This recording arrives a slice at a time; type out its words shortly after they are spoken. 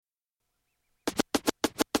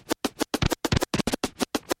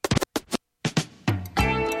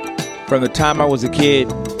From the time I was a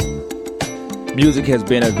kid, music has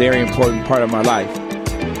been a very important part of my life.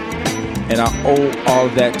 And I owe all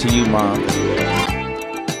of that to you, Mom.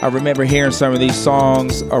 I remember hearing some of these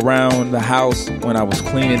songs around the house when I was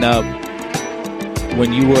cleaning up,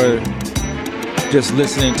 when you were just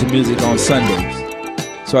listening to music on Sundays.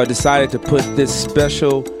 So I decided to put this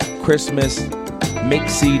special Christmas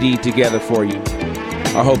mix CD together for you.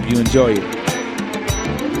 I hope you enjoy it.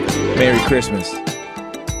 Merry Christmas.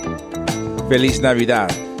 Feliz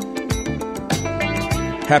Navidad.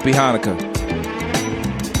 Happy Hanukkah.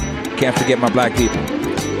 Can't forget my black people.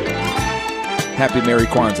 Happy Merry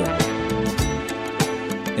Kwanzaa.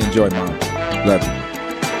 Enjoy, Mom. Love you.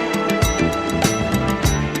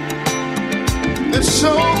 It's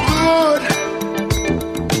so good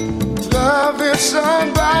loving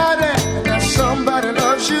somebody, and somebody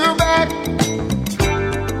loves you back.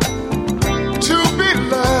 To be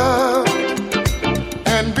loved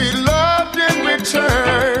and be loved in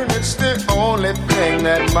return, it's the only thing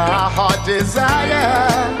that my heart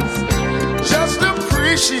desires. Just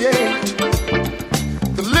appreciate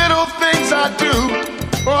the little things I do.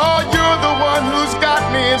 Oh, you're the one who's got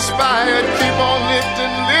me inspired. Keep on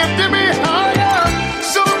lifting me higher.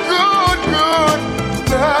 So good,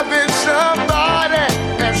 loving somebody,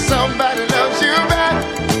 and somebody loves you back.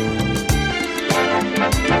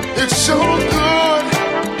 It's so good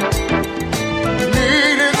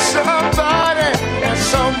needing somebody, and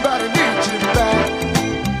somebody needs you back.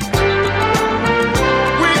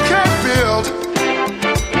 We can build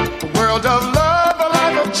a world of love, a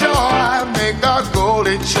life of joy, make our goal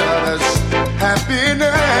each other's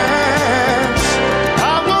happiness. I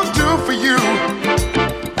will do for you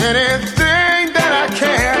anything that I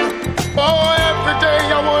can. Oh, every day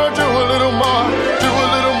I want to do a little more,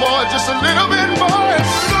 just a little bit more.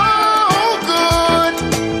 It's so good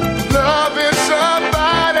loving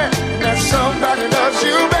somebody, that somebody loves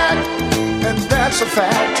you back, and that's a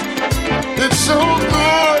fact. It's so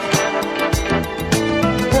good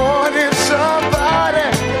wanting somebody,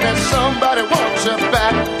 and somebody wants you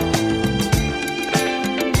back.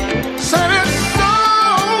 Said it's so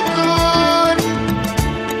good.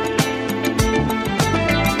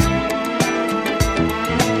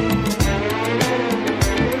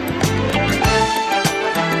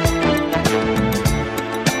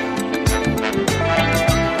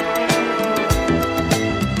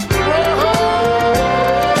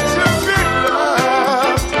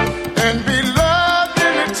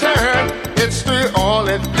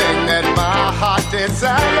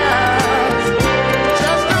 Desires.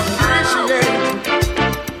 Just appreciate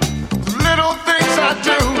the little things I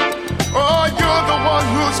do. Oh, you're the one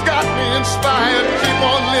who's got me inspired. Keep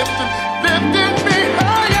on lifting me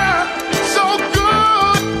higher. So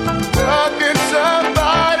good loving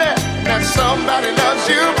somebody, and somebody loves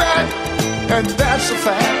you back, and that's a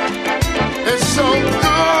fact. It's so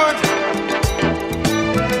good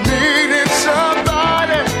needing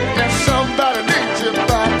somebody, and somebody needs you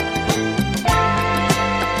back.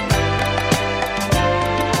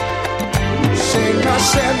 Now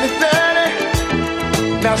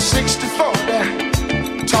 70-30, now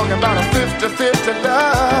 60-40, talking about a 50-50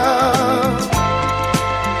 love.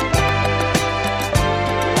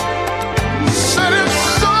 Said it's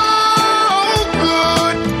so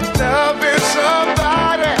good loving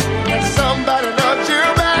somebody, and somebody loves you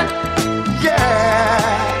back, yeah.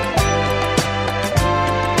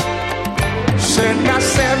 Said now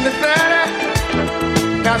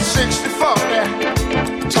 70-30, now 60-40.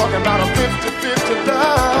 Talking about a 50-50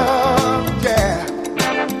 love, yeah.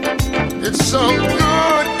 It's so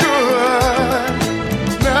good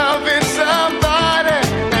loving somebody,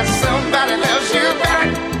 and somebody loves you back.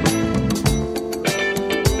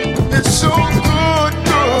 It's so good.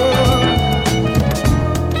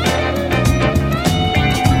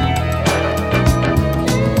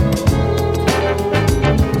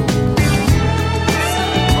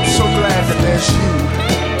 I'm so glad that there's you.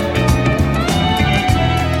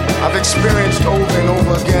 I've experienced over and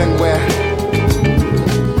over again where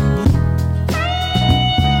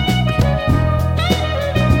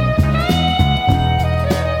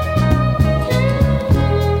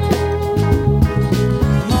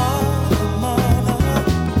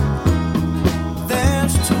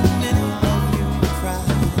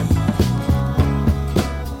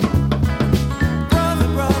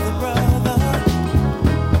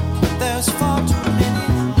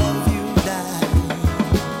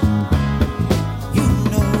You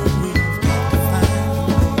know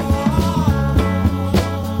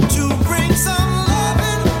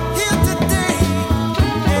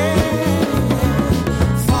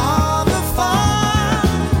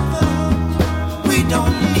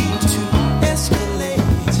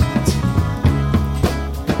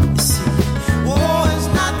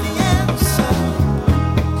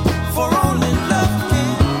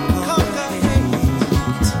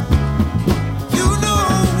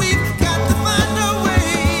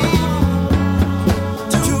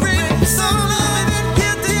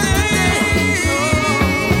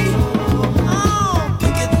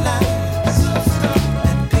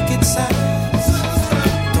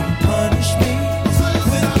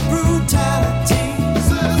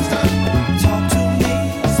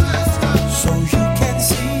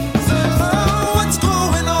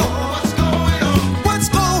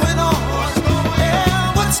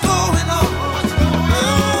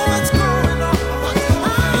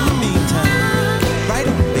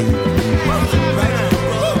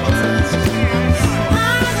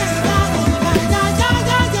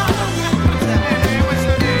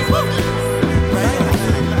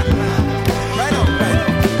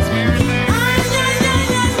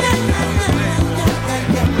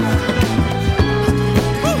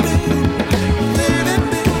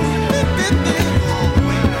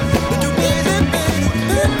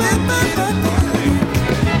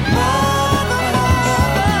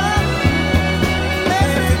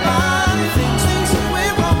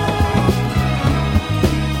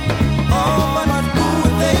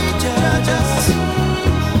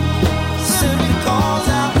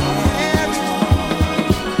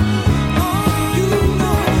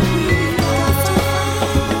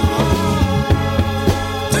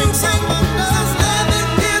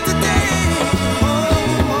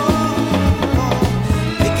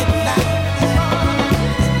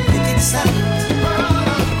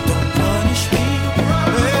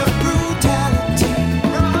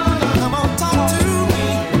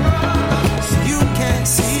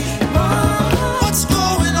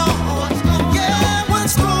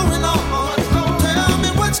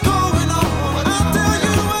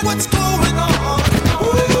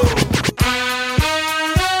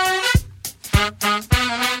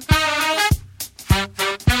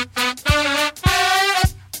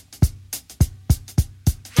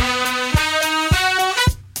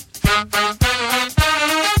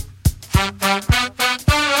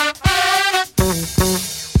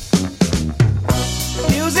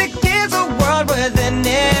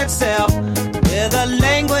a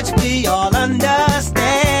language we all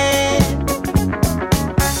understand.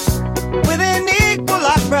 With an equal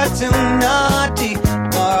opportunity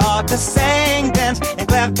for all to sing, dance, and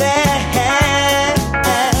clap their hands.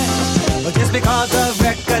 But just because the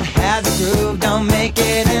record has a groove, don't make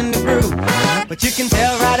it in the groove. But you can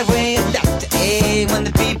tell right away it's Dr. A when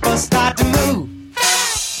the people start to move.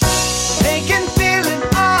 They can feel it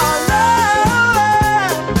all over.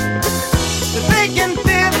 They can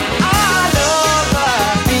feel it all over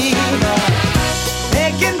people.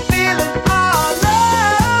 They can feel it all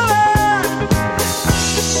over.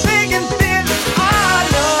 They can feel it all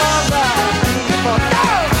over people.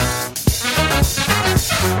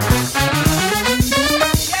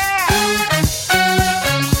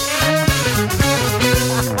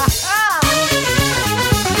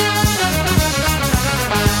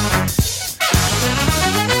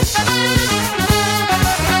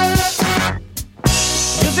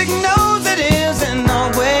 Music knows it is and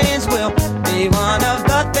always will be one of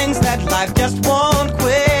the things that life just won't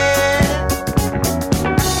quit.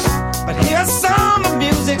 But here's some of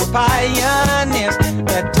music's pioneers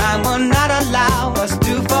that time will not allow us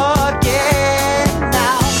to forget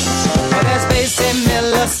now. Well, there's Basie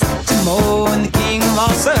Miller, Satchmo, and the king of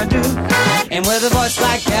all Surdo. And with a voice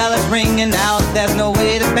like Alot ringing out, there's no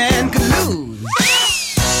way the band could lose.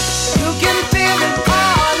 You can feel it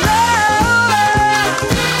all over.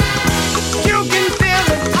 You can feel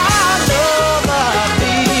it all over,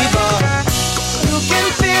 people. You can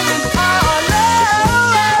feel it all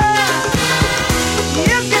over.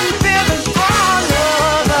 You can feel it all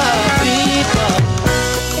over, people.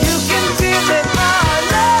 You can feel it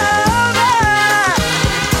all over.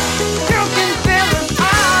 You can feel it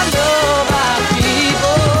all over,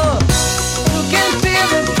 people. You can feel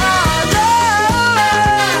it all over.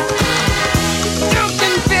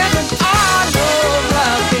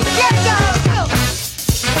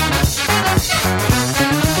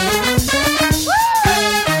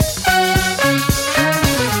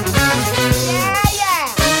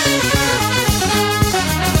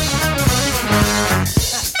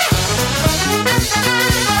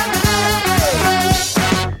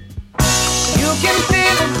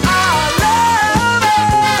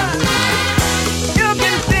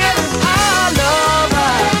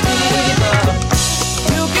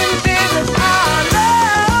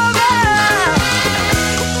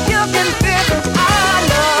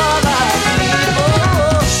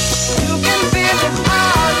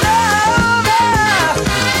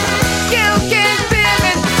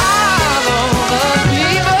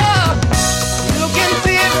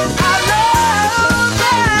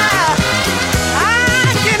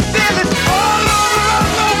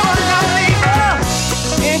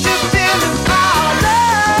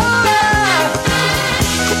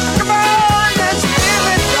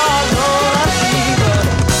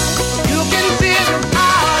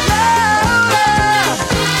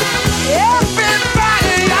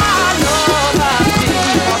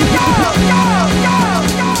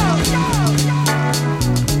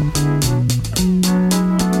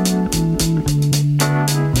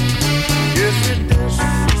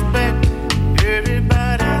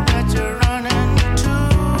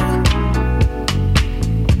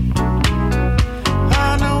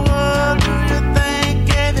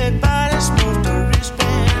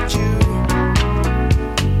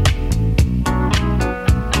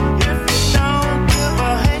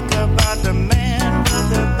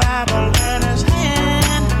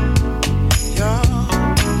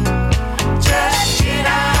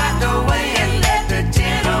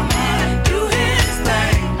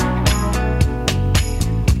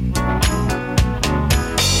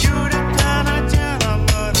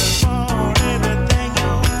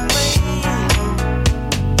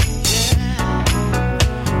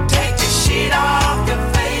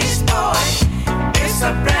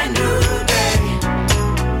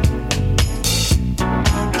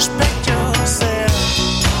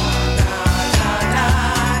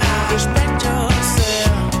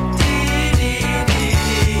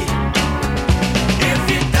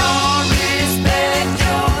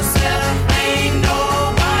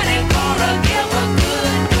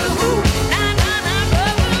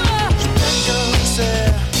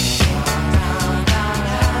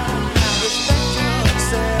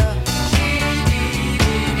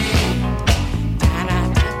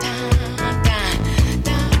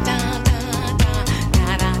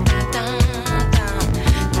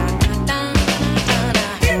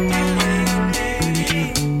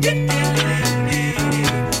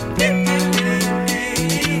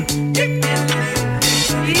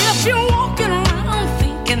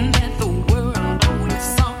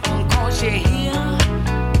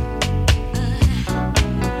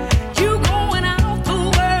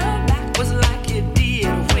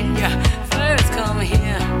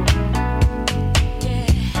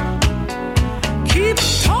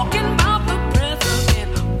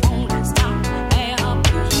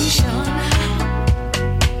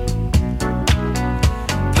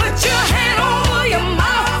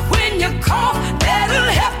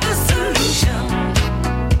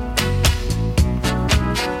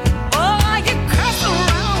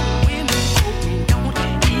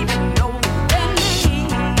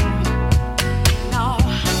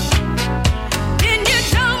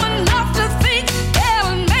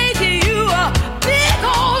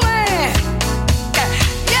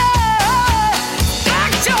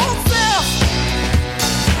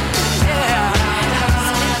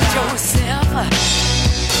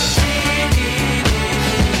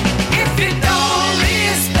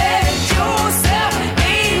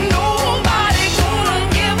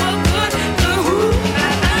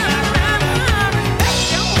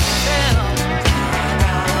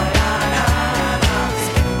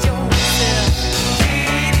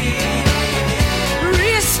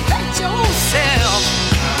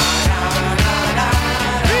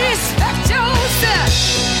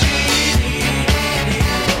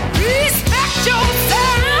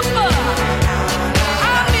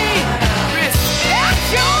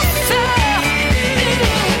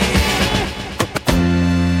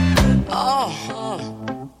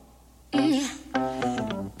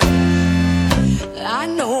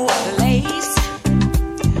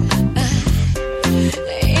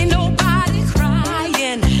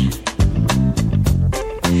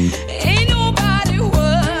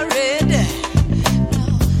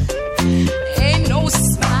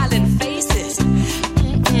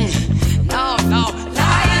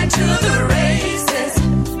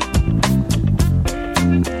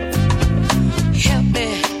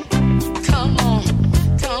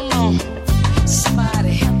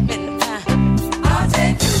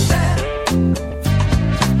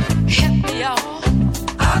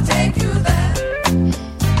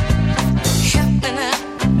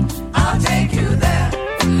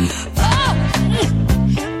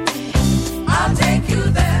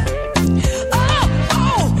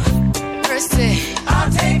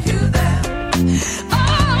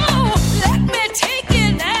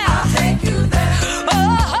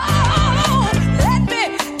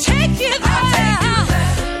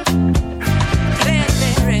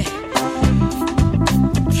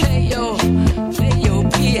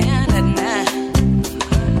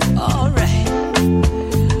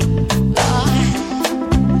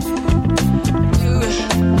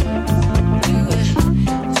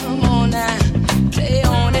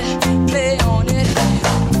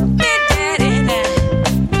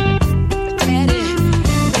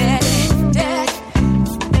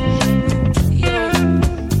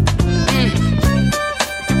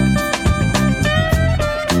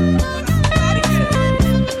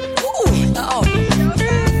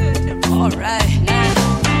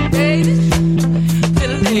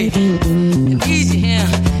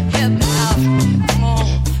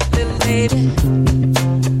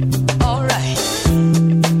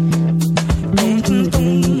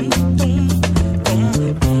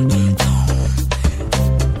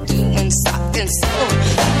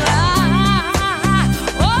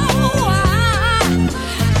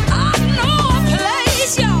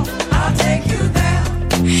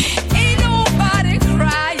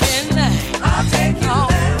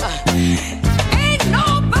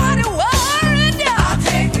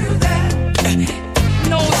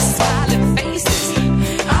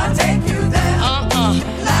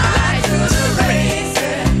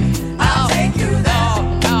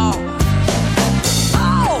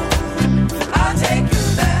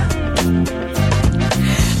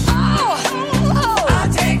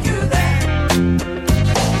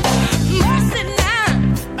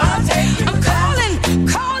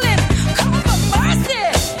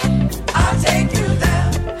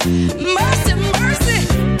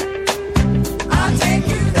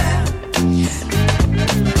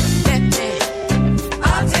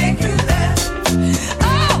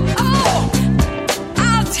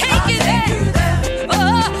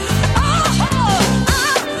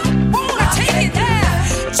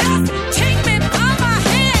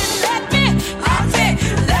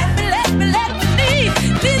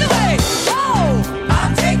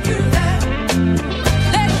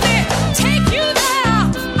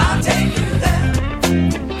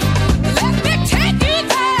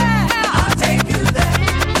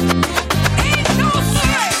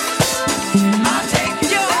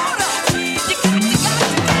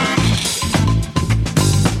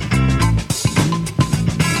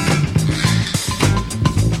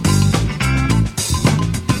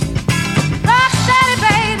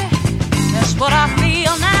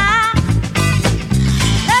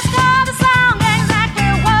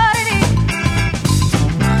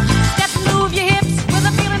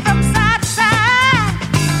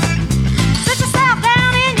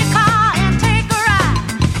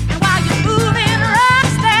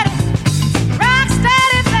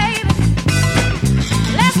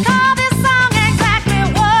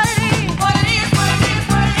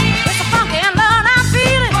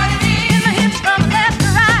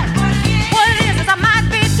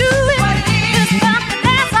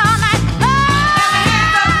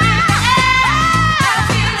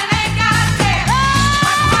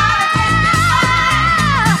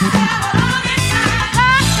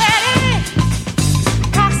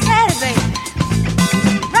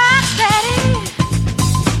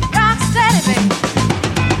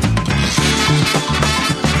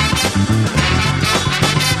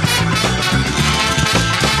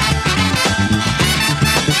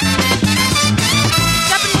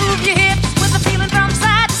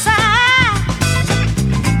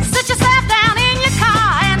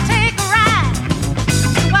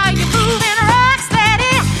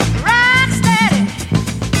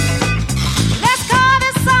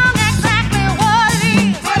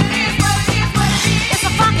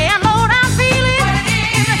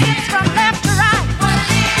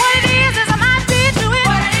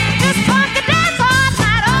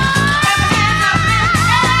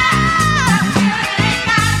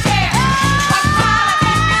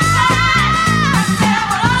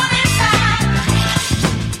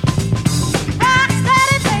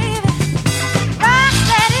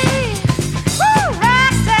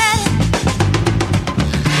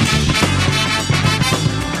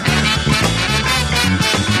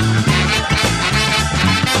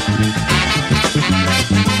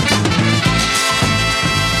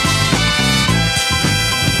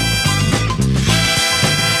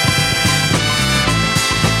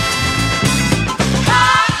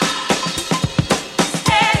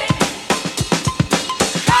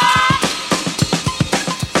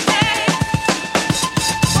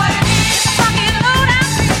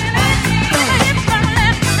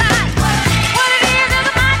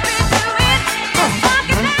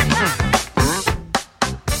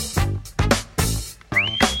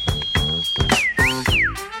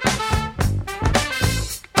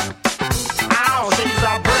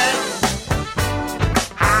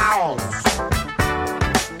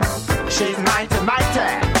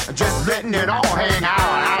 letting it all hang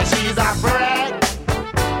out. She's a brick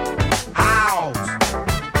house.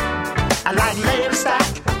 I like lady stack,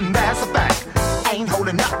 that's a fact. Ain't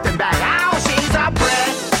holding nothing back. Oh, she's a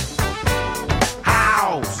brick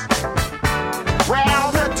house.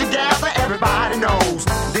 Well, put together, everybody knows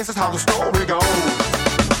this is how the story goes.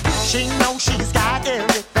 She knows she's got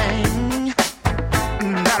everything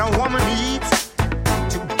that a woman needs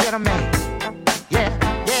to get a man. Yeah,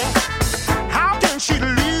 yeah. How can she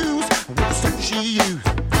lose with the stuff she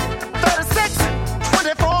used?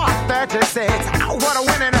 magic sets. Oh, what a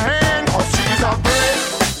winning hand. Oh, she's a brick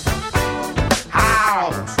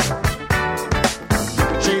house.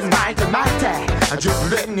 She's mighty, mighty.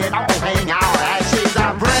 Just letting it all hang out. And she's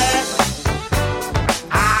a brick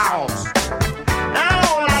house.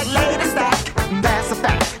 Oh, like Lady Stack. That's a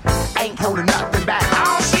fact. Ain't holding nothing back.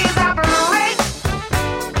 Oh, she's a brick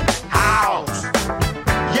house.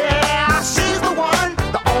 Yeah, she's the one,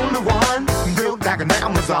 the only one, built like an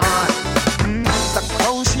Amazon. The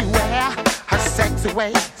clothes she wear, her sexy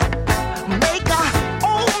ways, make a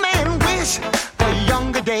old man wish for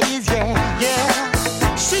younger days. Yeah, yeah.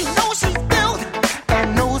 She knows she's built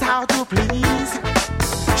and knows how to please.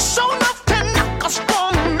 Sure enough to knock a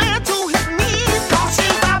strong man to his knees. 'Cause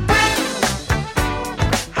she's a brick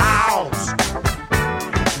house.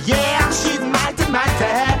 Yeah, she's mighty,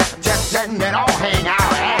 mighty. Just letting it all hang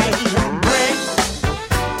out. Hey, brick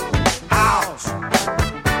house.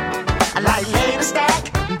 Like Lady Stack,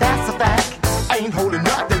 that's a fact. Ain't holding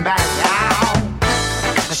nothing back now.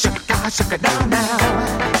 Shake it down now.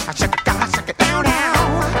 Shake it down now. Shake it down now.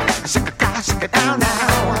 Shake it down now.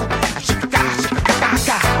 Shake it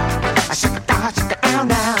down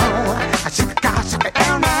now. Shake it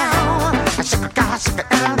down now. Shake it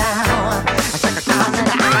down now. Shake it down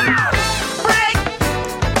now. Brick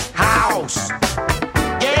house.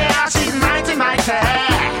 Yeah, she's mighty, mighty.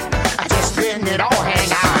 Just letting it all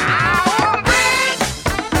hang out. Brick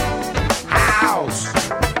house.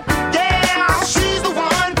 Yeah, she's the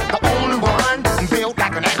one, the only one, built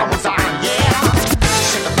like an Amazon. Yeah.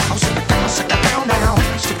 Shake it down, shake it down, shake it down now.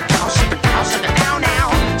 Shake it down, shake it down, shake it down now.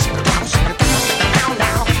 Shake it down, shake it down, shake it down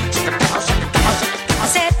now. Shake it down, shake it down, shake it down. I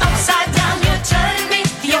said upside down, you're turning me.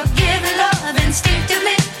 You're giving love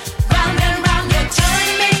instinctively. Round and round, you're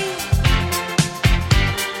turning me.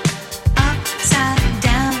 Upside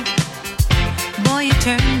down, boy, you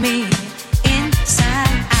turn me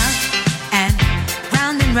inside out and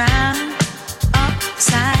round,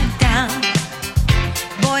 upside down.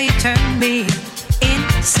 Boy, you turn me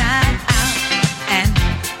inside out and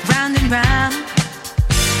round.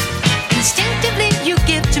 Instinctively, you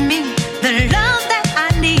give to me the love that I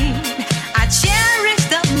need. I cherish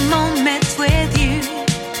the moments with you.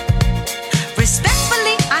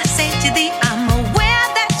 Respectfully, I say to thee, I'm aware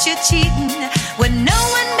that you're cheating when no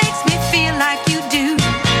one makes me feel like you do.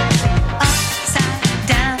 Upside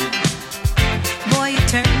down, boy, you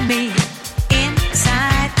turn me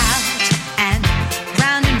inside out and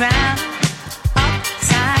round.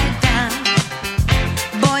 Upside down,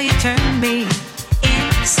 boy, you turn me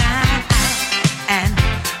inside out and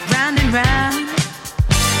round.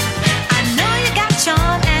 I know you got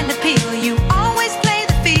charm and appeal. You always play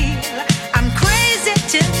the field. I'm crazy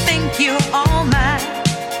to think you're all mine.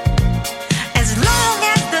 As long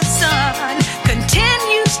as the sun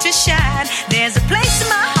continues to shine, there's a place in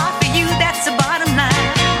my heart for you. That's the bottom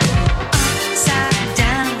line. Upside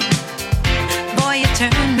down, boy, you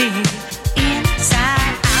turn me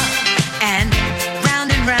inside out and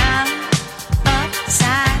round.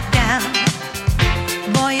 Upside down,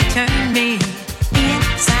 boy, you turn me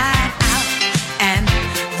inside out and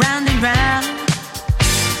round.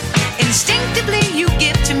 Instinctively, you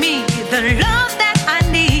give to me the love that I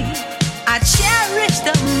need. I cherish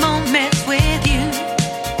the moments with you.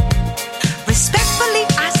 Respectfully,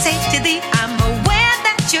 I say to thee, I'm aware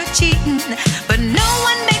that you're cheating, but no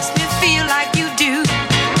one makes me feel like you do.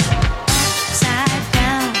 Upside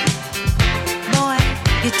down, boy,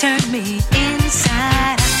 you turn me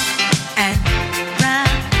inside out and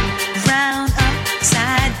round,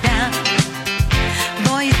 upside down.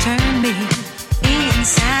 Boy, you turn me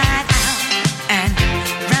inside out and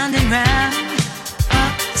round,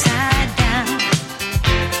 upside down.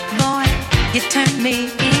 Boy, you turn me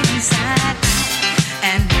inside out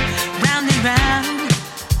and round,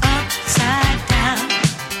 upside down.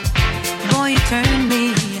 Boy, you turn me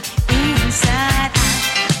inside out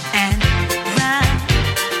and round,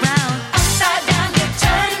 upside down. You're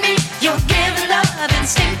turning me. You're giving love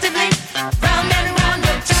instinctively. Round and round,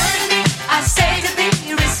 you're turning me. I say to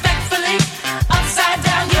thee respectfully. Upside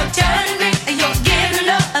down, you're turning me. You're giving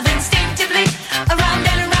love instinctively. Around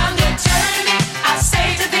and around, you're turning me. I say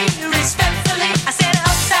to thee respectfully. I said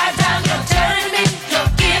upside down, you're turning me.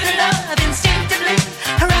 You're giving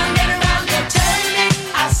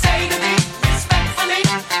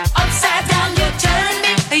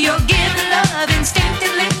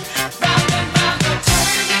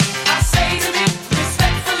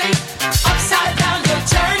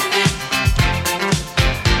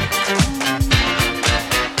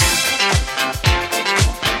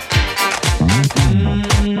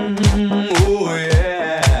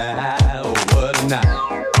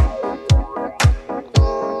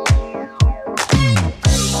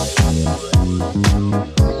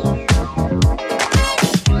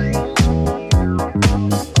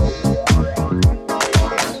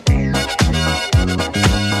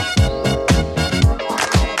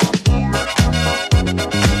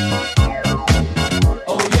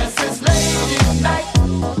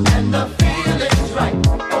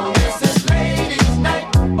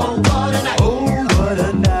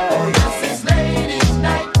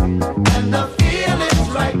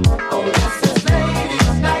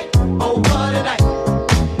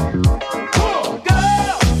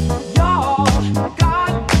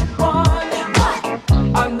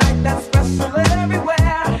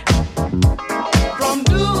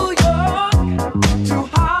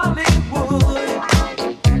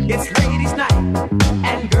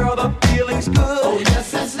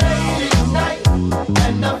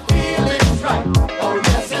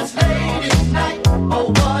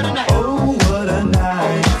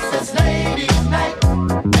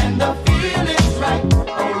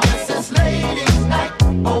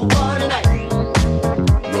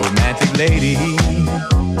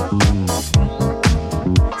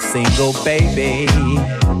single baby.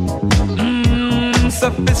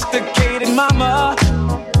 Sophisticated mama.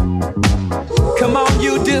 Come on,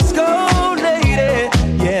 you disco lady.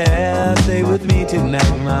 Yeah, stay with me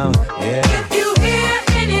tonight, mama. Yeah. If you hear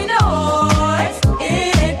any noise,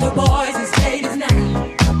 it's the boys and ladies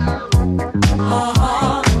night.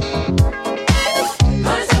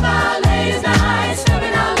 Gonna step out ladies night,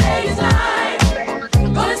 stepping out ladies night.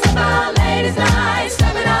 Gonna step out ladies night,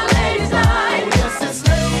 stepping out ladies night. Oh yes, it's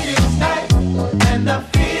ladies night, and the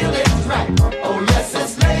feeling's right. Oh yes,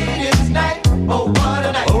 it's ladies night. Oh what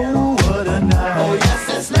a night. Oh, what a night. Oh yes,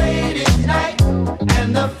 it's ladies night,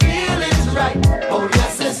 and the feeling's right. Oh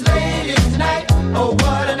yes, it's ladies night. Oh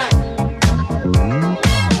what a night.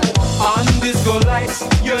 On disco lights,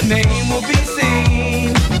 your name will be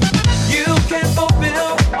seen. You can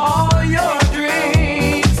fulfill all your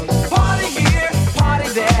dreams. Party here, party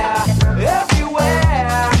there,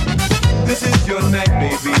 everywhere. This is your night,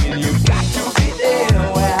 baby, and you've got to be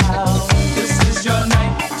there. Well, this is your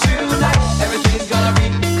night tonight. Everything's gonna be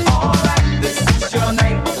alright. This is your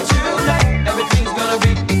night tonight. Everything's gonna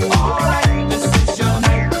be alright. This is your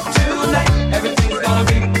night tonight. Everything's gonna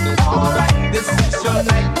be alright. This is your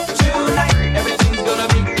night tonight. Everything's gonna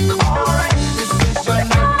be alright. This is your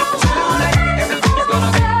night tonight. Everything's gonna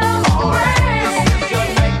be alright. This is your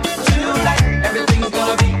night tonight. Everything's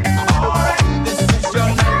gonna be alright. This is your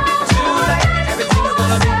night tonight. Everything's gonna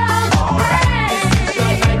be alright. This is your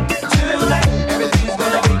night tonight. Everything's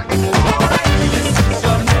gonna be alright. This is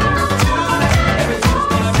your night tonight. Everything's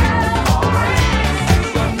gonna be alright.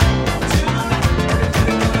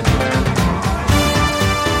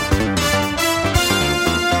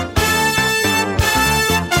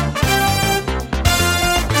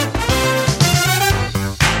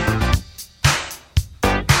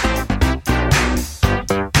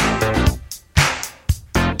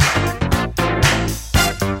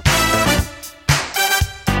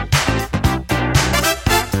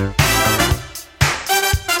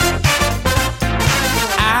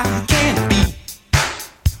 I can't be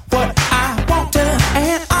what I want to,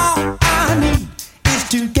 and all I need is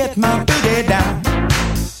to get my booty down.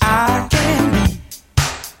 I can't be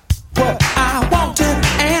what I want to,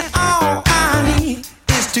 and all I need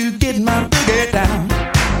is to get my booty down.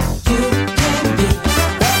 You can be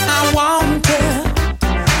what I want to,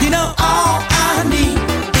 you know all I need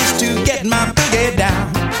is to get my booty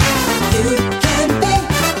down. You can be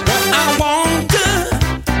what I want to,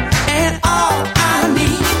 and all I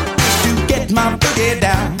need is to get my booty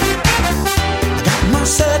down. Got my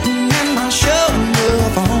sudden and my show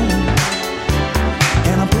love on.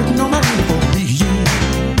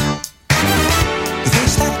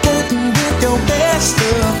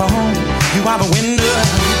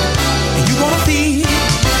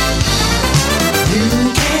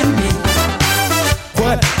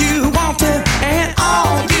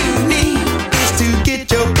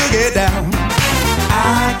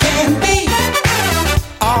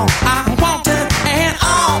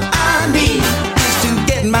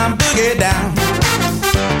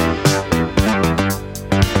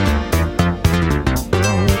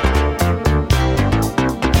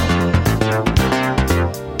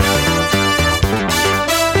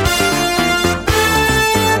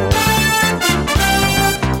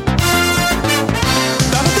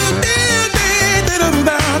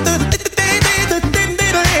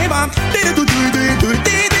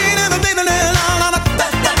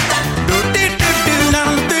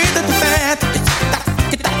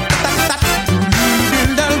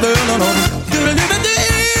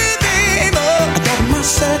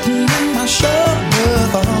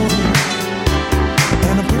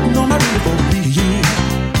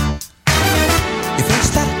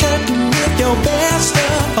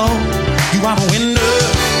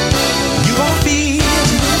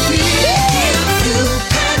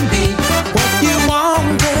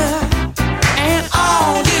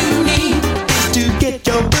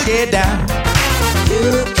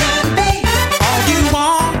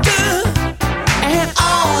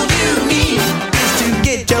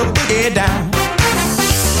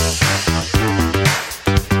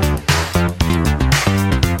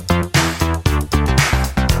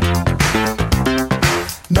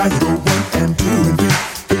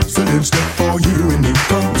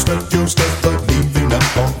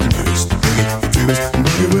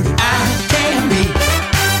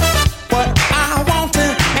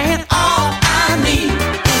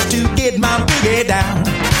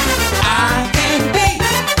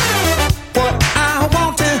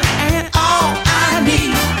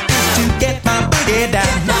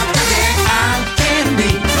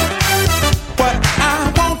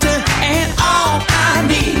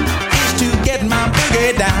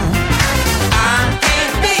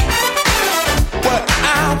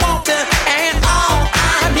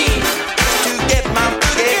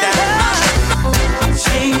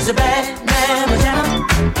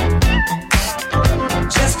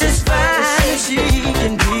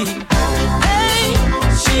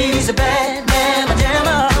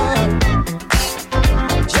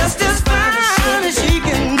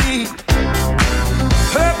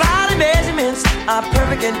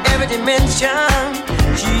 dimension.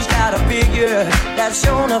 She's got a figure that's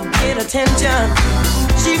shown of great attention.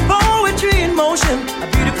 She's poetry in motion, a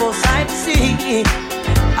beautiful sight to see.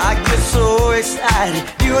 I get so excited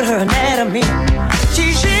viewing her anatomy.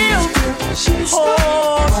 She's real,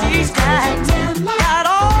 oh, she's got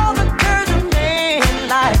all the curves a man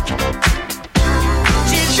like.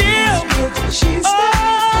 She's real, oh,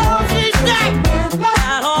 she's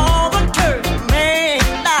got all the curves a man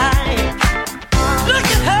like. Look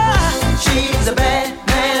at her, she's a bad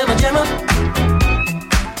mamma jamma,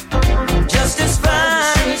 just as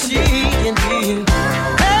fine as she can be.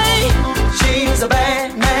 Hey, she's a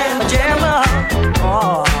bad mamma jamma,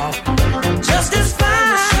 oh, just as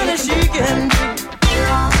fine as she can be.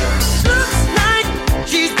 Looks like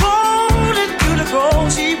she's born into the role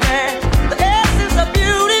she ran. The essence of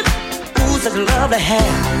beauty, ooh, such a love to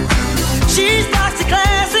have. She's boxy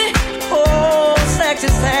classy, oh, sexy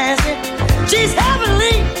sassy. She's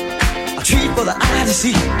heavenly, a treat for the eye to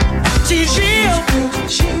see. She's real,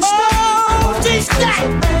 oh, she's stacked,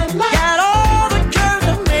 got all the curves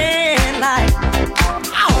a man like.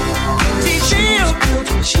 Oh, she's real,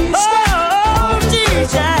 oh, she's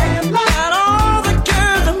stacked, got all the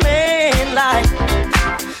curves a man like.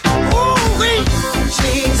 Ooh,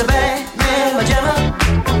 she's a bad mamma jamma.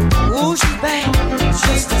 Ooh, she's bad,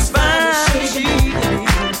 she's as fine as she can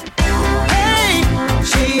be. Hey,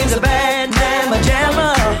 she's a bad mamma jamma,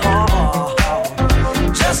 oh,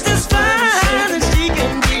 just as fine as she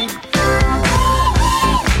can be.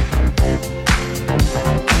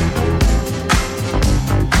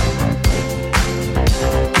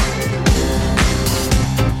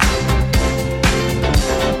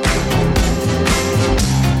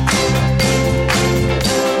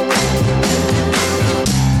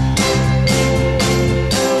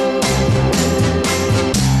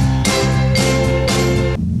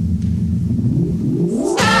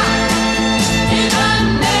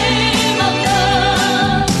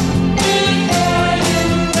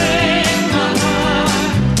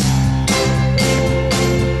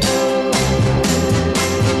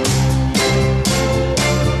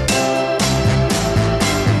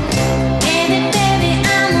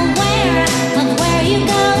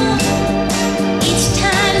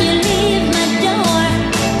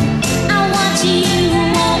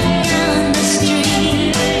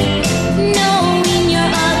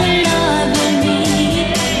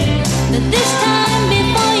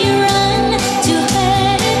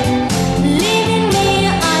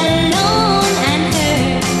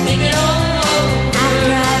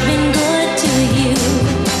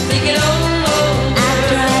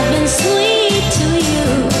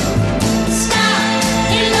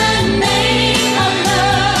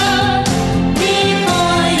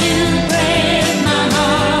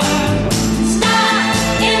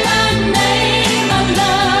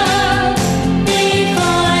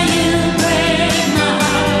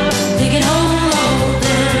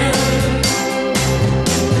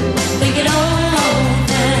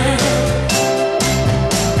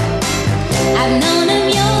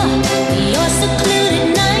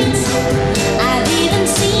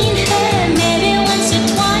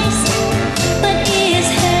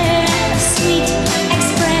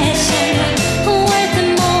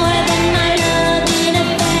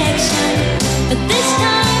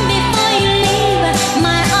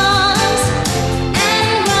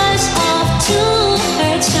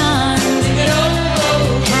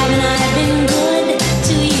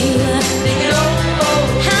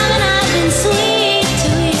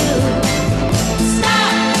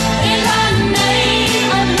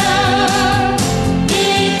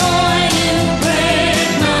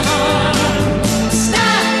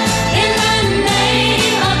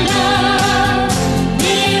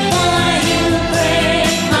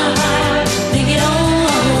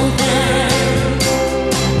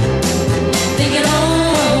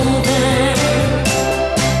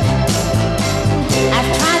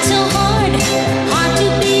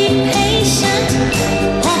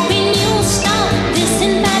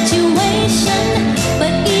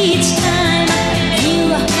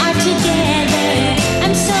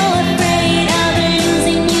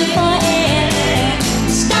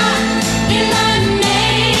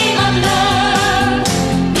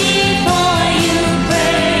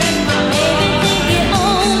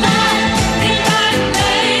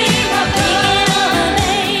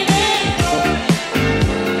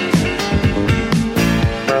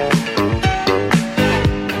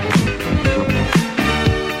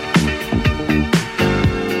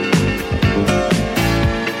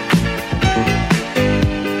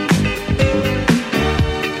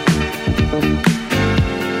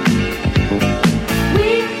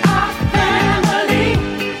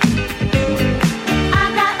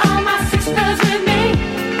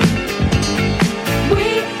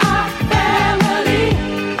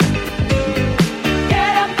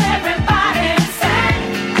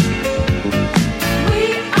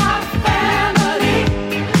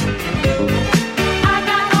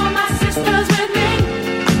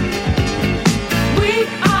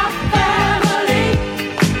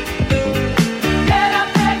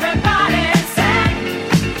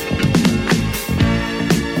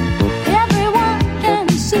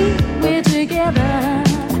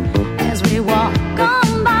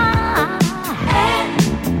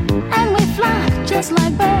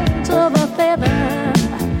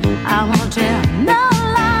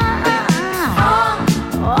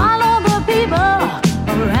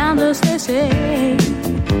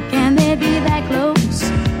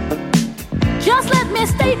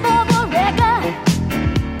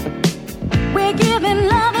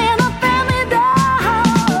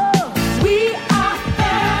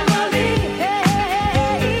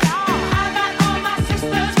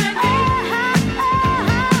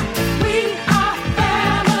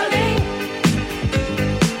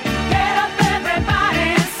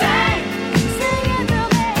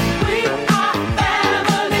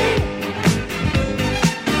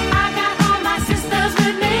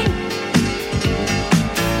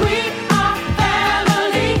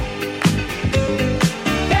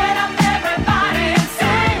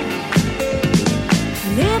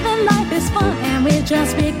 life is fun and we've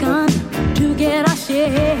just begun to get our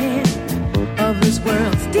share of this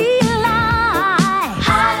world's delight.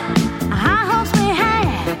 High hopes we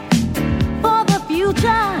had for the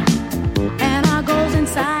future and our goals in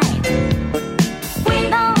sight. We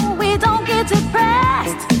know we don't get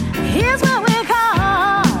depressed. Here's what we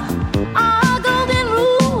call our golden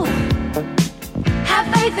rule. Have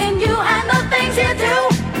faith in you and the things you do.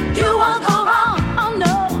 You won't go wrong. Oh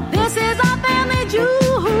no, this is our family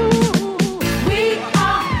jewel. We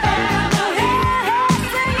are family.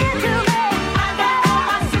 Sing it to me. I got all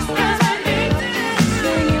my sisters.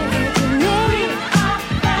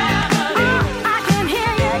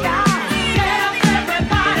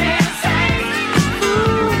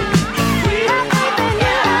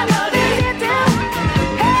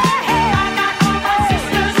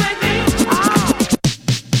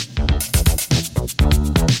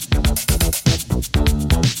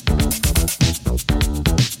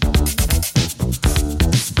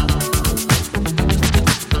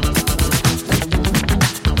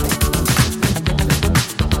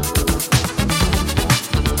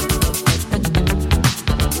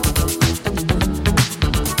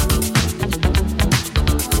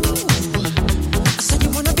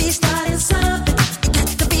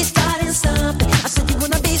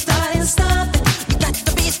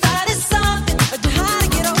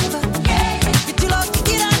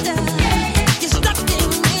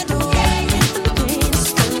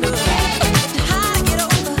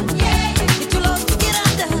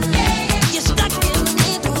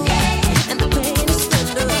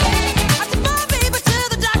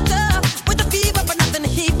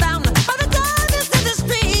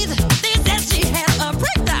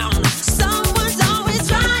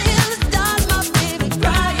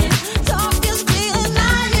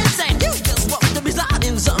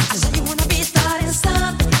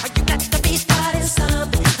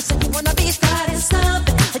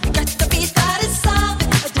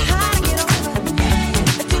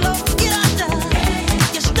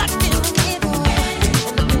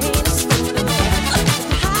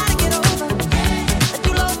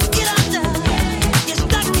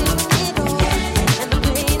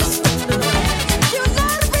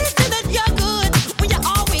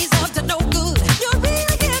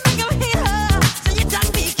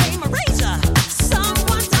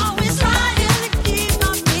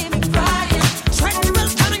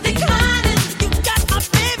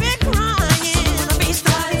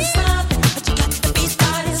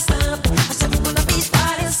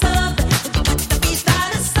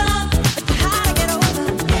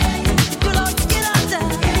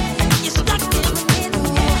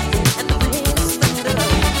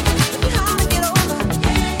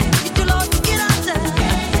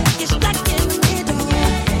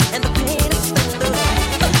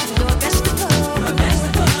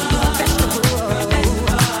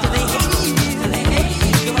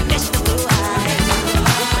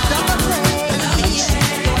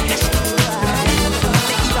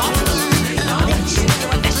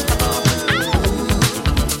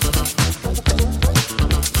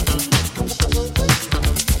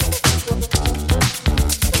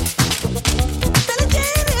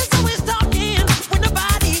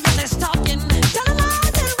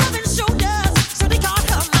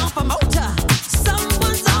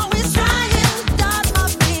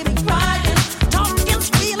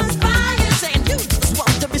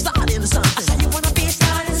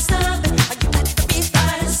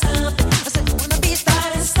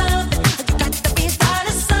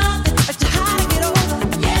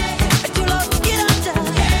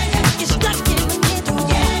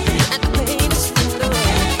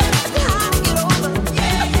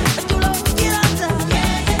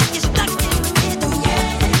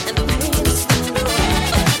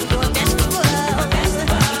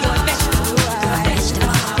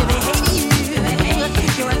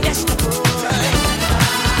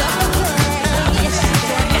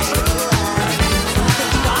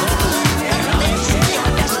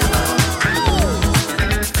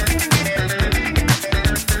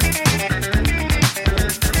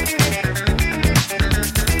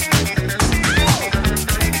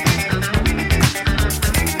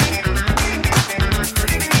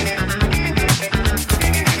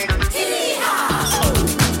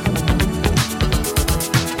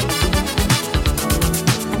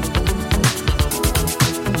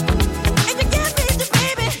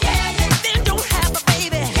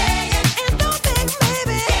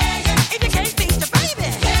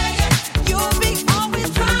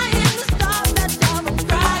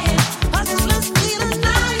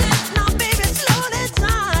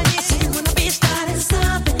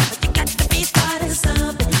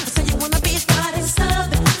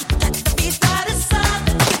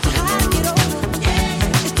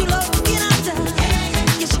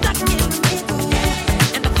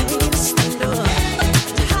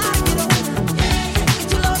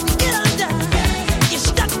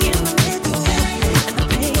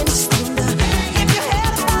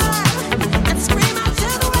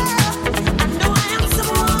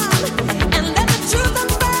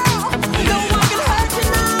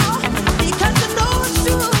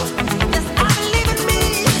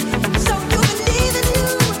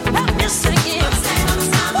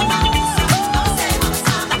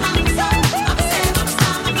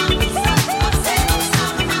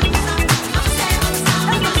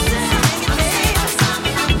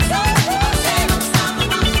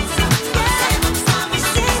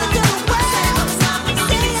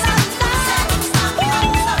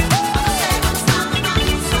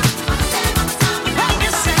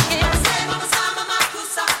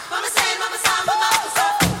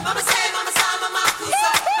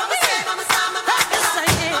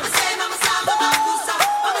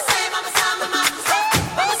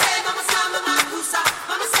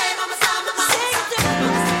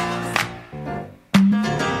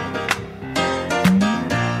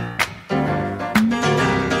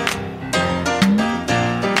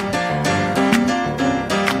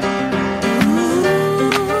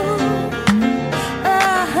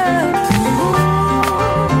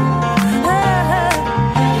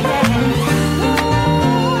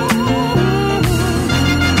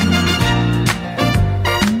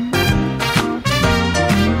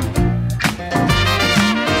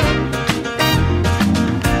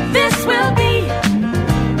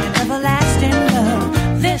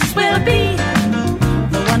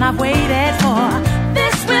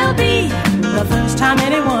 first time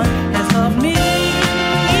anyone has loved me.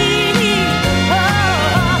 Oh,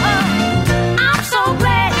 I'm so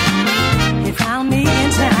glad you found me in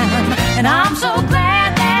time, and I'm so glad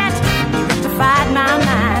that you rectified my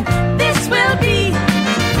mind. This will be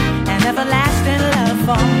an everlasting love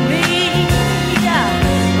for me.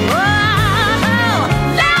 Oh,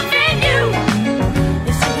 loving you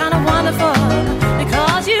is so kind of wonderful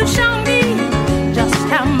because you've shown me just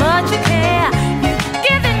how much you care. You've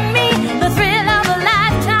given me the thrill of a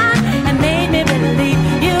lifetime and made me believe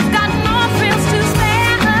you've got more thrills to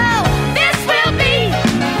spare. Oh, this will be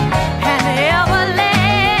an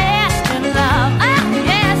everlasting love. Oh,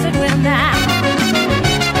 yes, it will now.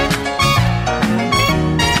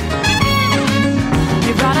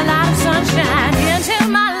 You brought a lot of sunshine into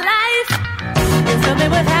my life. You filled me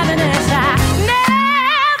with happiness I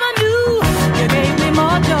never knew. You gave me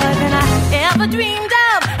more joy than I ever dreamed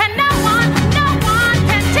of, and no one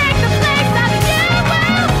can take the place of you.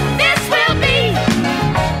 Well, this will be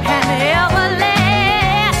an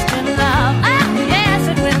everlasting love. Oh, yes,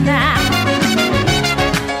 it will now.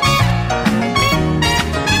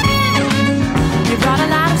 You brought a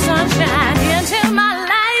lot of sunshine into my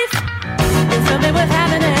life. You filled me with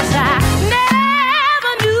happiness I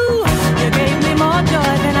never knew. You gave me more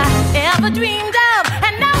joy than I ever dreamed of,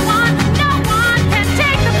 and no one can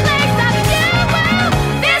take the place of you. Well,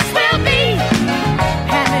 this will be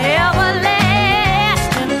an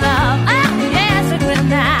everlasting love. Oh, yes, it will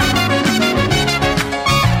now.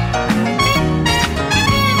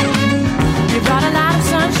 You brought a lot of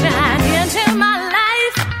sunshine into my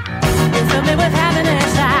life. You filled me with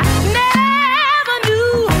happiness I never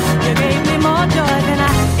knew. You gave me more joy than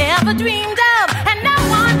I ever dreamed of, and no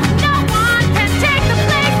one can take the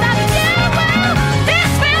place of you. Well,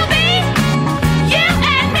 this will be you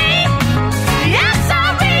and me. Yes,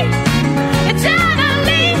 sorry,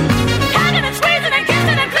 eternally. Hugging and squeezing and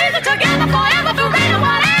kissing and pleasing together forever, forever,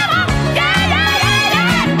 whatever. Yeah, yeah, yeah,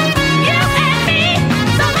 yeah. You and me.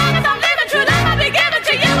 So long as I'm living true love, I'll be giving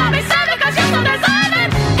to you. I'll be serving 'cause you're so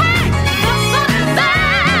deserving. Hey, you're so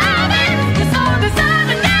deserving. You're so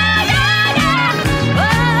deserving. Yeah, yeah, yeah.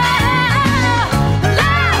 Oh,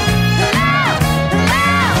 love, love, love,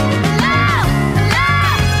 love,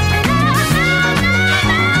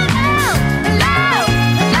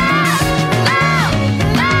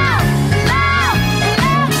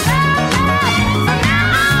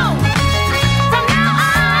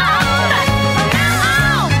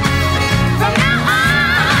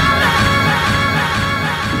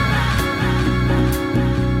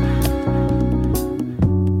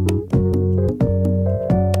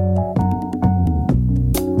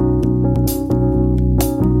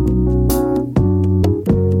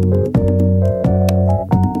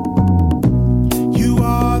 You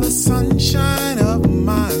are the sunshine of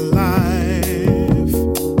my life.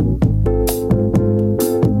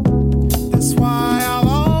 That's why I'll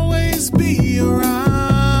always be around.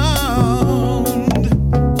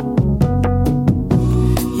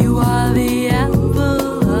 you are the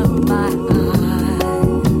apple of my eye.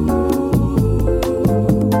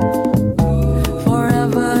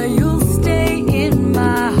 Forever you'll stay in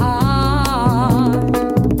my heart.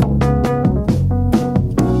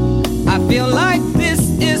 I feel like this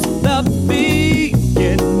is the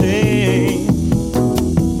beginning.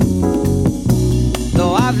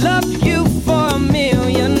 Though I've loved you for a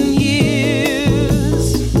million years,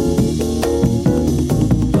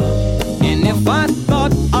 and if I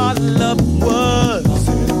thought our love was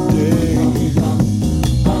ending,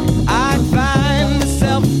 I'd find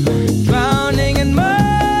myself drowning in my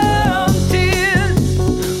own tears.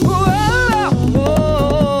 Whoa,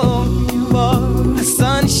 you are the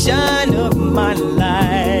sunshine of my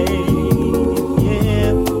life.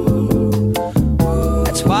 Yeah,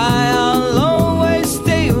 that's why I'll always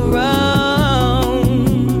stay around.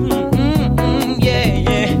 Yeah,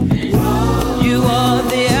 yeah. You are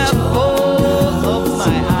the apple of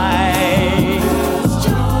my eye.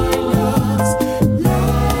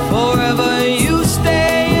 Forever you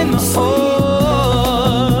stay in my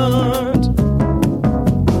heart.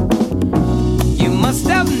 You must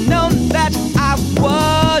have known that I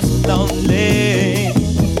was lonely,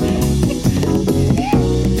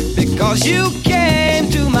 because you came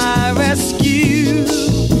to my rescue.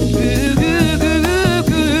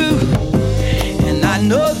 And I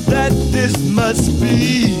know that this must be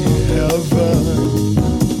heaven.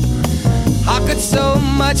 How could so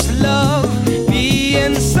much love be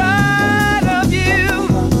inside of you?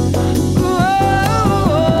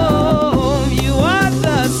 Oh, you are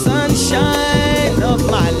the sunshine of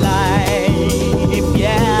my life.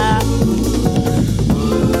 Yeah,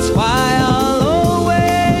 that's why I'll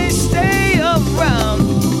always stay around.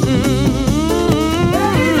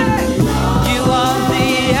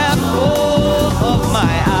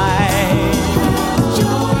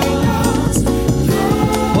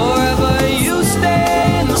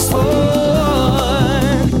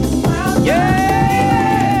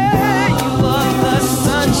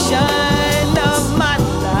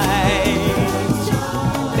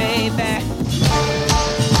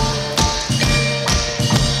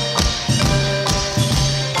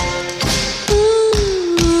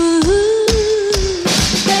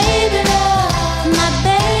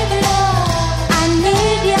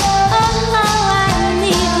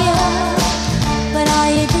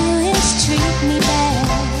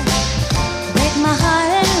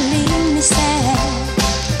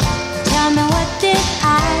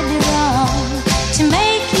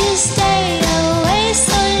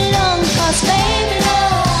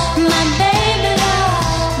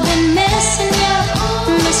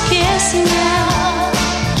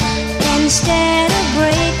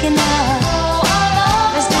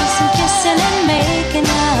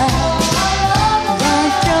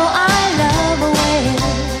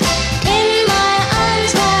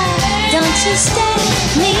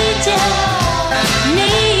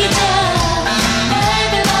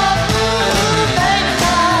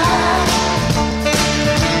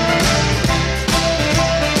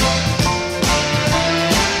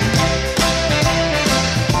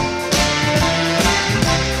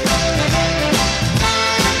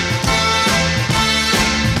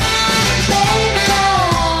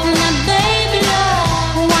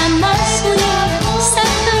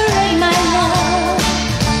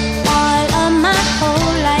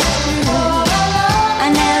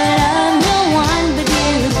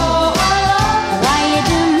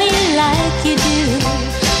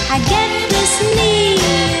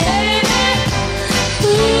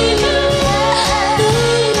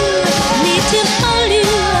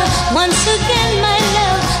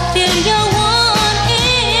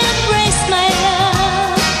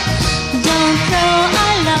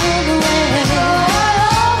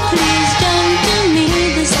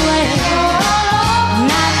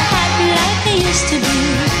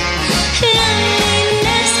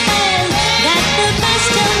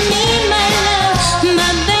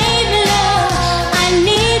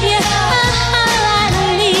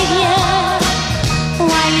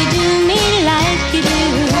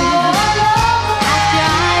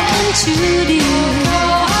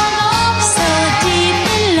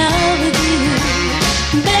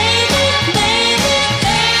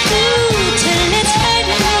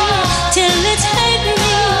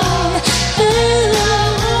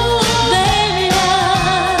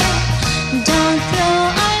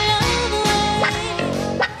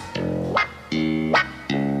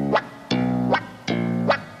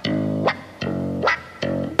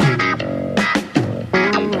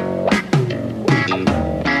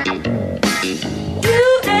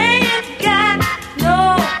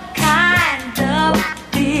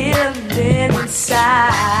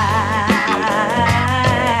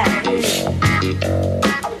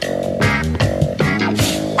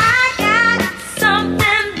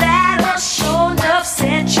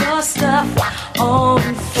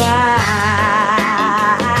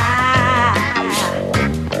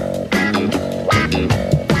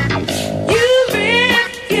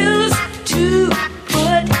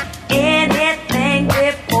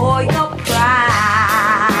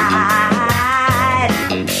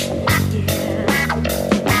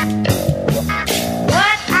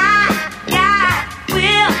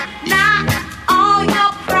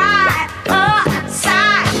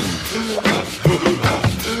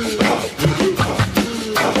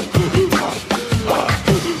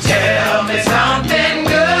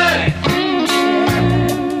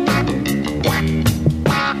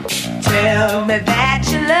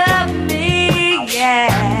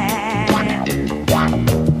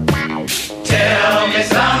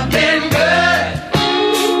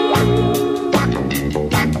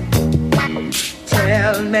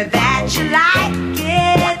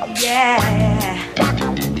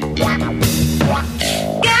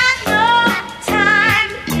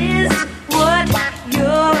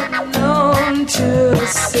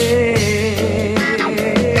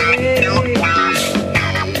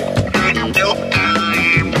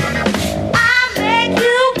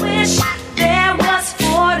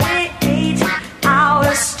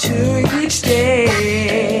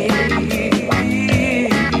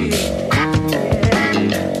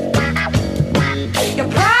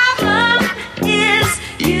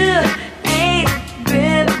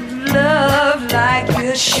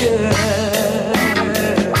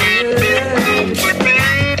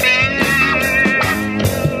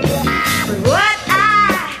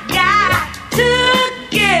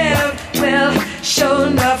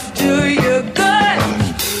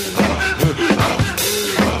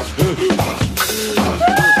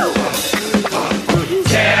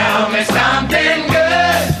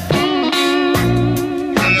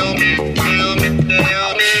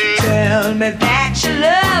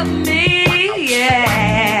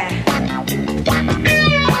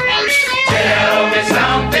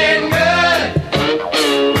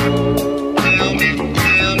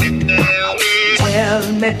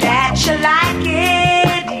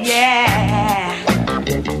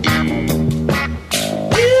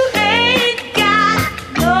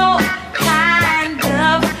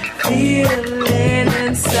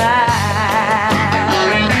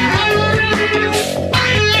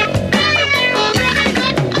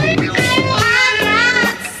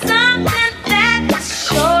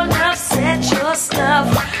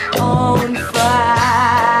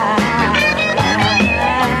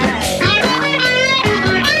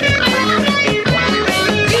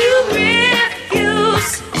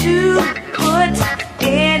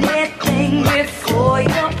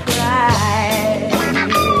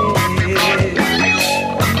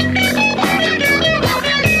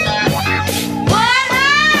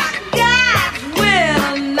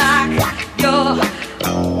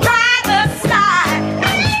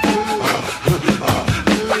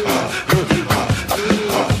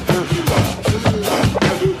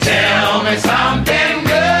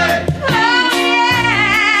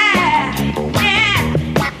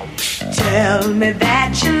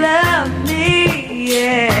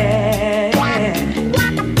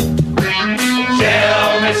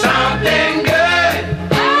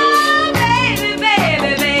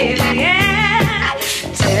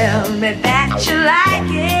 Tell me that you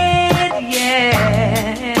like it, yeah.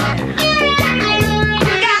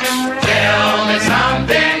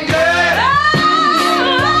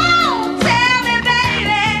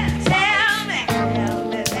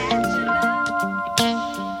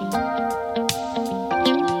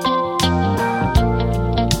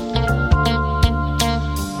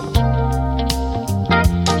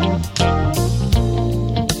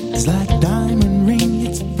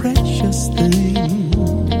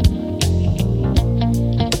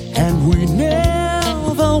 we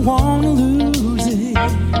never want to lose it.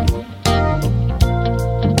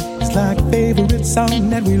 It's like a favorite song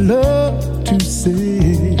that we love to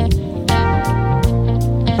sing.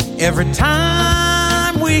 Every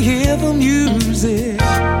time we hear the music,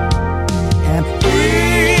 and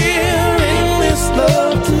we're in this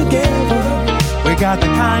love together. We got the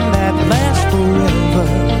kind that lasts forever.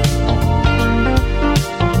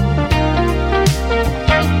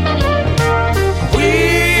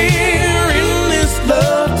 We're in this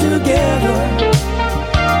love together,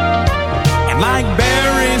 and like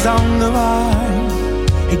berries on the vine,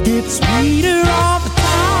 it gets sweeter all the time.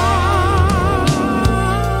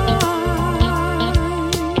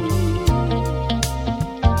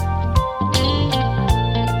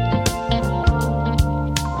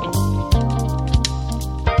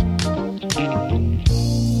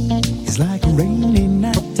 It's like a rainy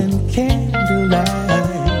night and candlelight,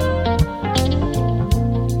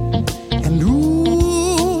 and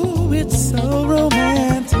ooh, it's so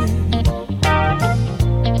romantic.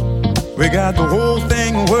 We got the whole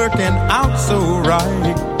thing working out so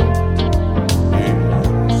right,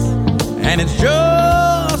 yes. And it's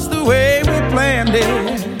just the way we planned it.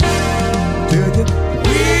 We're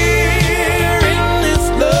in this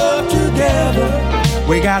love together.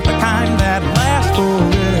 We got the kind that lasts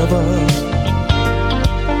forever.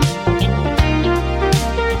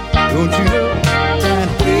 Don't you know that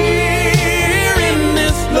we're in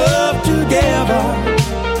this love together?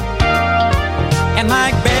 And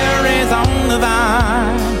like berries on the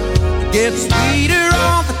vine, it gets sweeter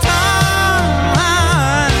all the time.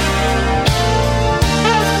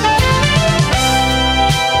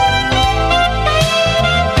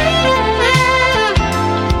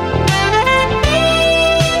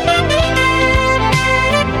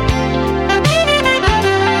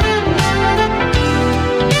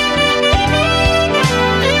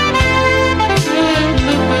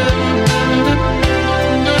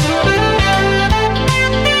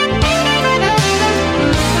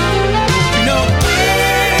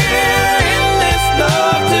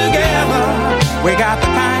 We got the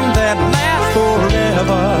kind that lasts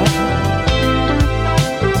forever.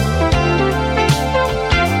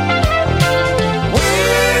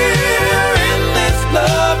 We're in this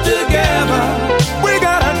love together. We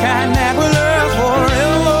got a kind that will last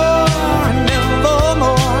forever and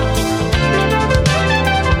evermore.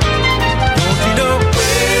 Don't you know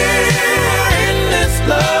we're in this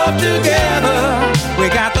love together? We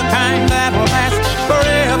got the kind that will last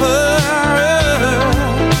forever.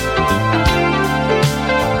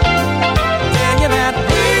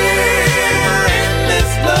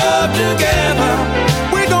 Together,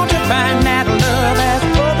 we're going to find that love has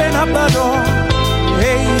opened up the door.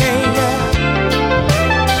 Hey, hey, yeah.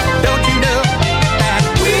 Don't you know that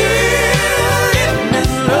we're in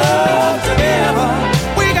this love together?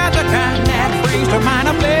 We got the kind that brings to mind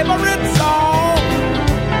a favorite song.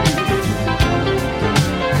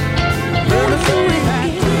 Let's do it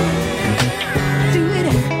again. Do it.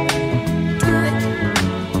 Do it.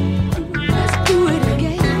 Let's do it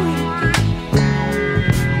again.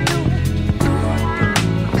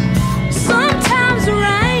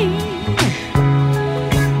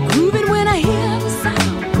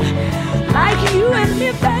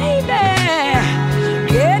 Baby,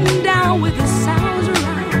 getting down with the sounds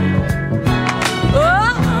around.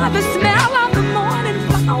 Oh, the smell of the morning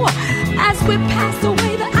flower as we pass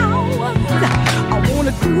away the hours. I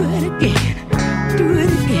wanna do it again, do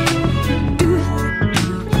it again, do it.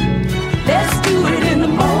 Let's do it in the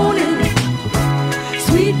morning,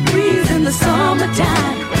 sweet breeze in the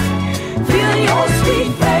summertime. Feel your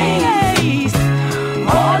sweet face,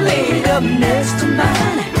 all laid up next to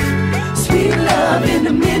mine. Sweet love in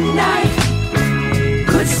the midnight,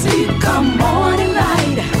 good sleep come morning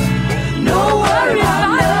light. No worry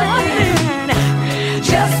about nothing,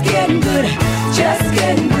 just getting good, just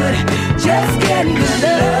getting good, just getting good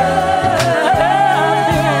love.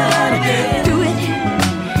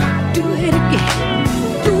 Do it again,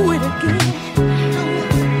 do it again,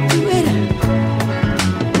 do it.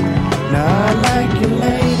 Now I like you,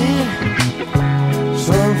 lady,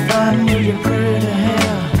 so fine with your pretty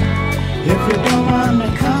hair. If you don't want to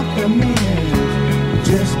compliment,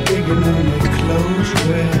 just dig a little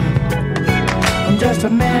closer. I'm just a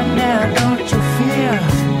man now, don't you fear?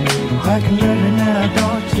 I can love you now,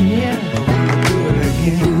 don't you hear? Do it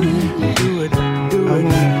again, do it, do it, I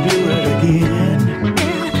wanna do it again.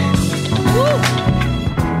 Woo!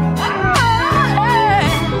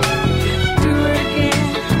 Do it again,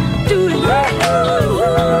 do it.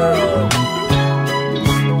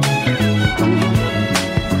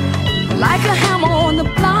 Like a hammer on the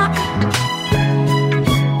block,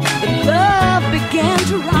 it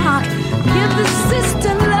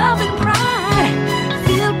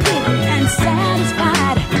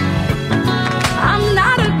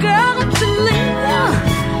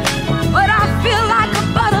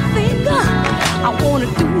wanna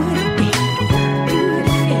do it again.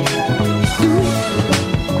 Do it.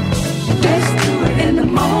 Let's do it in the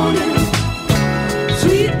morning.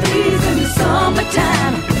 Sweet breeze in the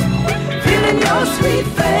summertime. Feeling your sweet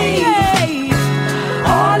face.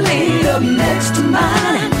 All laid up next to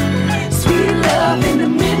mine. Sweet love in the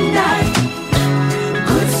midnight.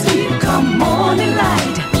 Good sleep come morning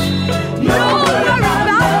light. No worry about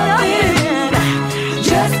nothing.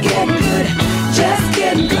 Just getting good. Just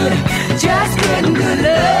getting good. Just getting good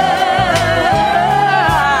love.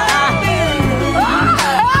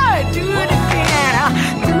 Do it again.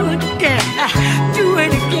 Do it again. Do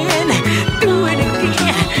it again. Do it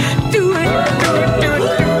again. Do it. Do it. Do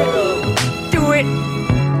it. Do it.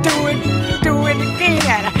 Do it. Do it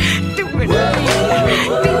again. Do it again.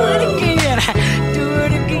 Do it again. Do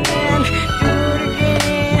it again. Do it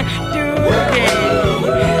again. Do it again.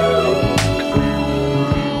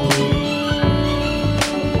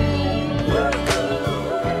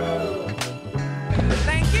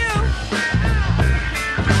 Thank you.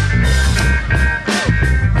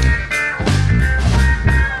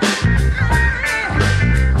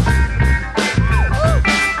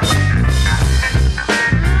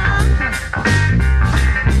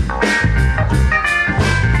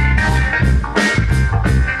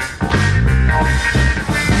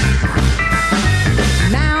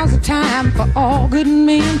 Now's the time for all good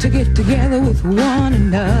men to get together with one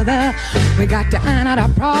another. We got to iron out our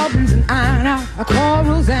problems and iron out our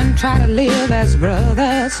quarrels and try to live as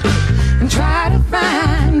brothers and try to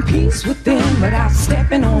find peace within without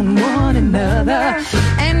stepping on one another.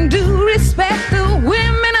 And do respect the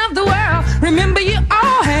women of the world. Remember, you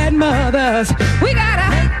all had mothers. We gotta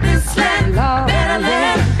make this land a better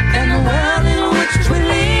land than the world in which we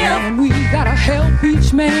live. And we gotta help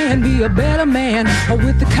each man be a better man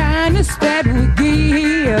with the kindness that we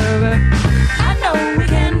give. I know we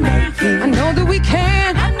can make it. I know that we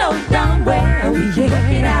can. I know darn well we can work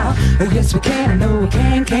it out. Oh, yes, we can. I know we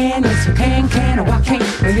can. Yes, we can. Oh, why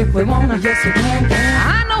can't we if we wanna? Yes, we can.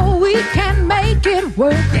 I know we can make it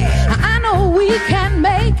work. I know we can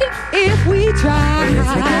make it if we try. Yes,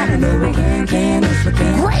 we can. I know we can. Yes, we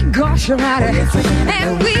can. Great gosh almighty. Oh, yes, we can.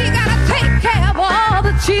 And we gotta take care of all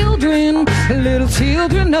the children, little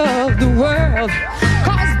children of the world.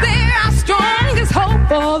 'Cause they're our strongest hope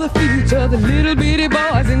for the future, the little bitty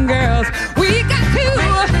boys and girls. We got to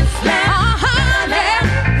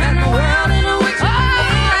and the world in which we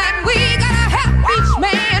live. And we gotta help each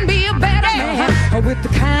man be a better man with the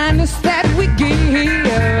kindness that we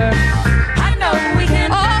give. I know we can.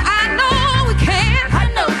 Oh, I know we can. I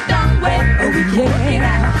know darn well we can work it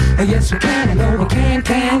out. Oh, yes, we can. I know we can.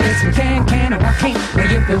 Yes, we can. Oh, why can't we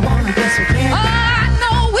if we want? Yes, we can. Oh, I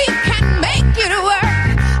know we can make it work.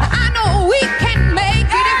 I know we can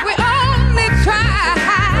make it if we only try.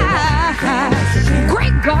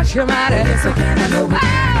 Great gosh almighty. Yes, we can. I know we can.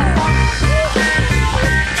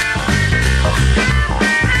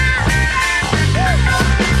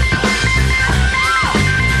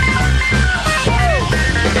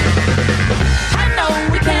 I know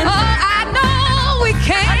we can. Oh, I know we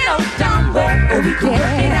can. I know darn well we can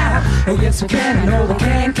work it out. Oh, yes, we can. I know we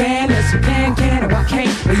can. Yes, we can. Oh, why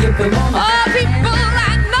can't we if we want? Oh, people,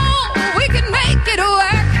 I know we can make it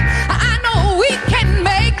work. I know we can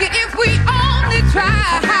make it if we only try.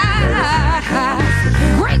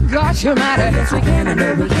 Great gosh almighty. Yes, we can. I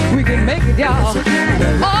know we can. We can make it, y'all.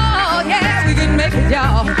 Oh, yeah, we can make it,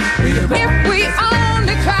 y'all. If we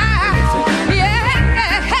only try.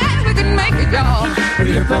 Yeah, we can make it, y'all.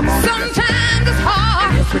 Sometimes it's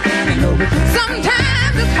hard.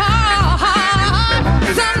 Sometimes it's hard.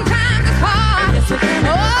 Sometimes it's hard.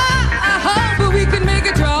 Oh, but we can make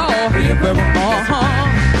it, y'all.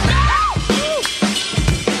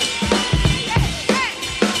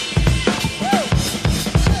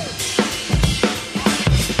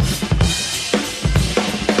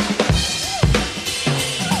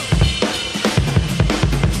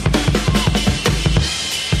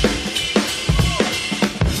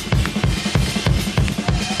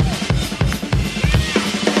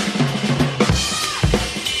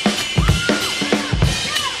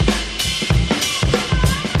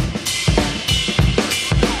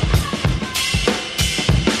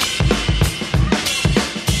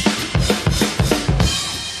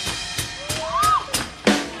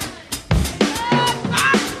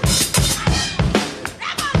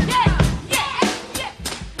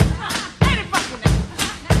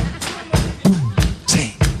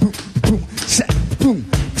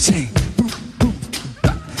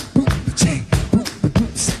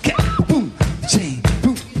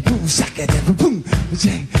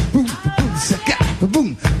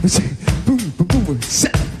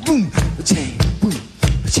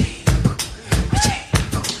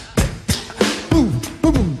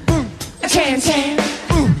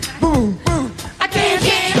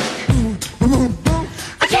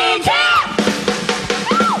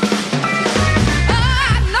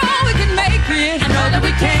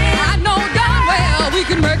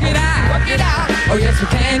 we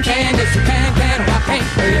can, yes we can, why can't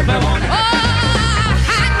we if we want it? Oh,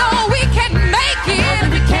 I know we can make it.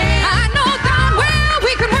 We can. I know darn well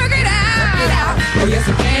we can work it out. Oh, yes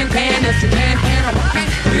we can, yes we can, why can't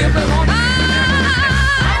we if we want it?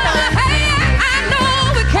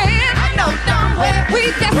 We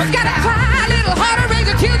just gotta try a little harder, raise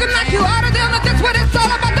your children like you ought to. That's what it's all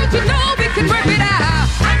about. Don't you know we can work it out?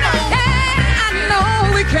 I know. Yeah, I know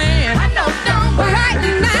we can. I know. Right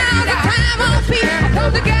now, the time won't be.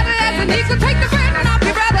 Come together as an equal, take the burden off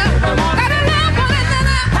your brother. Gotta love one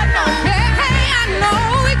another. I know. Yeah, hey, I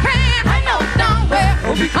know we can. I know.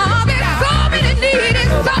 Oh, there's so many needs,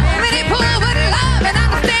 so many poor, but love and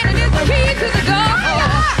understanding is the key to the door.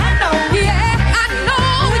 I know. Yeah, I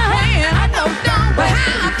know we can. I know. But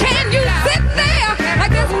how can you sit there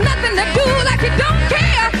like there's nothing to do, like you don't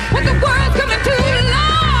care when the world's coming to the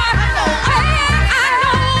Lord? Hey, I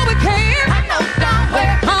know we can.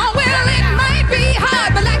 Oh, well, it might be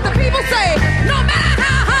hard, but like the people say, no matter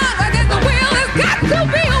how hard, I guess the will has got to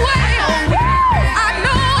be a way. I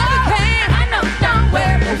know we can.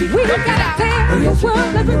 We gotta tell this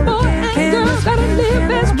world, every boy and girl gotta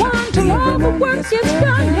live as one till all the work gets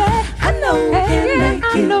done. Yeah, I know we can.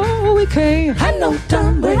 I know we can. I know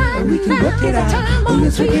darn well we can work it out. Oh,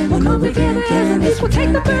 yes we can. We'll come together and we'll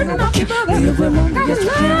take the burden off your brother. Yes we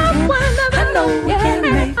can. I know we can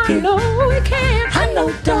make it. I know we can. I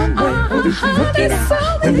know darn well we can work it out.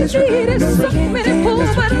 Oh, yes we can. There's so many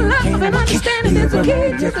fools, but love and understanding is the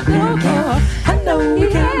key to the door. I know we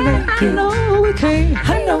can make it. I know we can.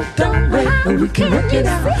 I know darn well we can work it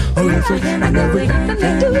out. Oh, yes we can. I know we can.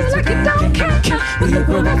 Nothing to do like it don't care. We're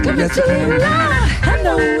coming to the Lord. I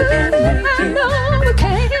know we can. I know we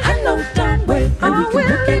can. I know darn well we can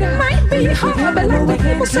work it out. It might be hard, but like the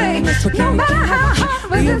people say, no matter how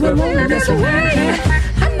hard, there's a will and there's a way.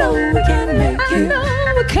 I know we can make it. I know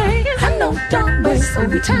we can. I know darn well so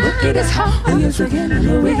we can work it. It's hard. Oh, yes we can. I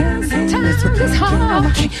know we can. Sometimes it's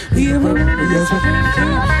hard. We will. Yes we can.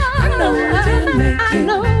 I know we can make it. I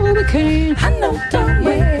know we can. I know darn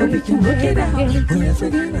well we can work it out. Oh, yes we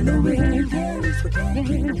can. I know we can. Yes we can.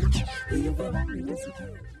 We will. Yes we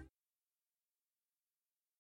can.